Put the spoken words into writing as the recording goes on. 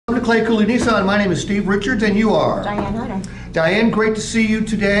Clay Cooley Nissan. My name is Steve Richards, and you are? Diane Hunter. Diane, great to see you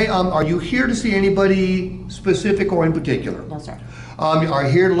today. Are you here to see anybody specific or in particular? No, sir. Are you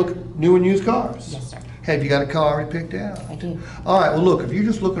here to look at new and used cars? Yes, sir. Have you got a car already picked out? I do. All right, well look, if you're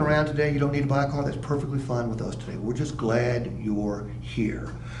just looking around today, you don't need to buy a car, that's perfectly fine with us today. We're just glad you're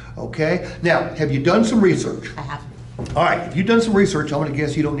here, okay? Now, have you done some research? I have. All right, if you've done some research, I'm gonna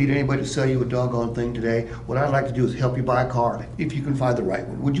guess you don't need anybody to sell you a doggone thing today. What I'd like to do is help you buy a car if you can find the right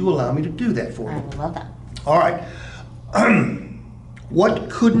one. Would you allow me to do that for you? I would love that. All right. What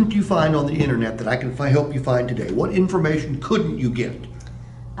couldn't you find on the internet that I can help you find today? What information couldn't you get?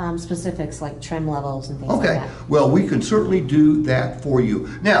 Specifics like trim levels and things like Okay, that. well, we can certainly do that for you.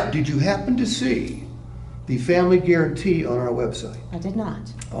 Now, did you happen to see the family guarantee on our website? I did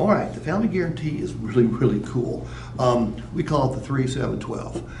not. All right, the family guarantee is really, really cool. We call it the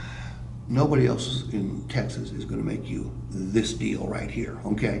 3712. Nobody else in Texas is going to make you this deal right here,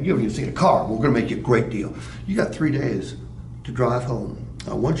 okay? You haven't even seen a car. We're going to make you a great deal. You got 3 days to drive home.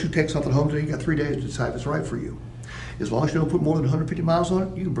 Once you take something home today, you got 3 days to decide if it's right for you. As long as you don't put more than 150 miles on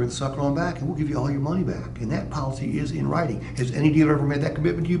it, you can bring the sucker on back and we'll give you all your money back. And that policy is in writing. Has any dealer ever made that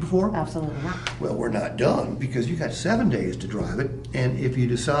commitment to you before? Absolutely not. Well, we're not done because you got 7 days to drive it. And if you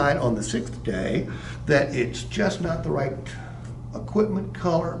decide on the 6th day that it's just not the right equipment,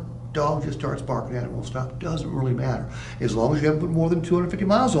 color, dog just starts barking at it, won't stop, doesn't really matter. As long as you haven't put more than 250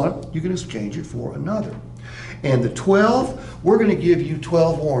 miles on it, you can exchange it for another. And the 12, we're going to give you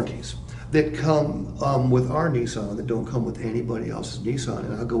 12 warranties that come with our Nissan that don't come with anybody else's Nissan,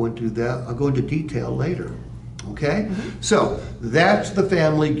 and I'll go into that. I'll go into detail later. Okay, so that's the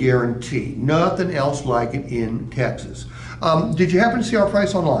family guarantee. Nothing else like it in Texas. Did you happen to see our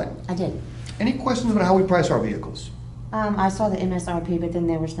price online? I did. Any questions about how we price our vehicles? I saw the MSRP, but then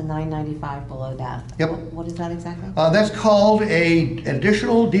there was the $995 below that. Yep. What is that exactly? That's called an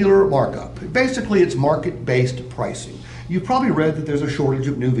additional dealer markup. Basically, it's market-based pricing. You've probably read that there's a shortage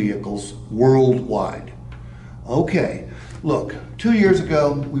of new vehicles worldwide. Okay, look, 2 years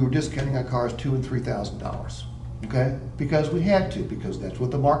ago, we were discounting our cars $2,000 and $3,000, okay? Because we had to, because that's what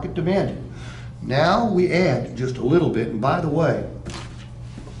the market demanded. Now we add just a little bit, and by the way,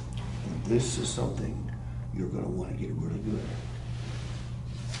 this is something you're gonna wanna get really good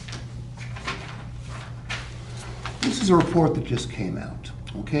at. This is a report that just came out,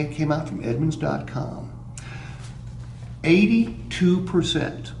 okay? It came out from Edmunds.com.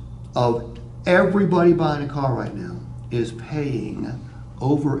 82% of everybody buying a car right now is paying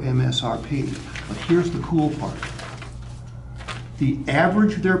over MSRP. But here's the cool part. The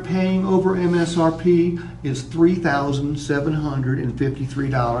average they're paying over MSRP is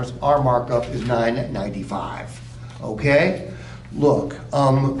 $3,753. Our markup is $995. Okay? Look,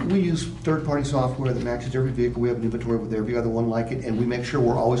 we use third-party software that matches every vehicle. We have an inventory with every other one like it, and we make sure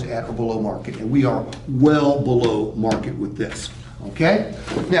we're always at or below market, and we are well below market with this. Okay?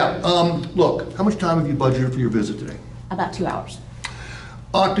 Now, look, how much time have you budgeted for your visit today? About 2 hours.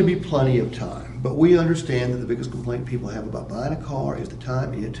 Ought to be plenty of time, but we understand that the biggest complaint people have about buying a car is the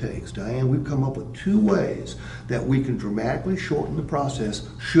time it takes. Diane, we've come up with 2 ways that we can dramatically shorten the process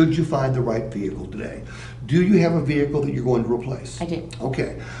should you find the right vehicle today. Do you have a vehicle that you're going to replace? I do.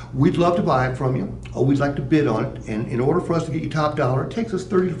 Okay. We'd love to buy it from you, or we'd like to bid on it, and in order for us to get you top dollar, it takes us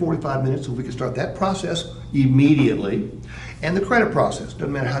 30 to 45 minutes, so we can start that process immediately. And the credit process,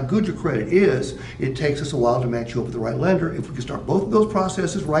 doesn't matter how good your credit is, it takes us a while to match you up with the right lender. If we can start both of those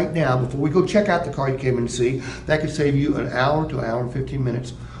processes right now before we go check out the car you came in to see, that could save you an hour to an hour and 15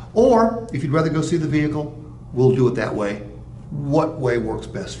 minutes. Or if you'd rather go see the vehicle, we'll do it that way. What way works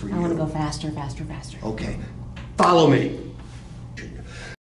best for you? I want to go faster, faster, faster. Okay, follow me.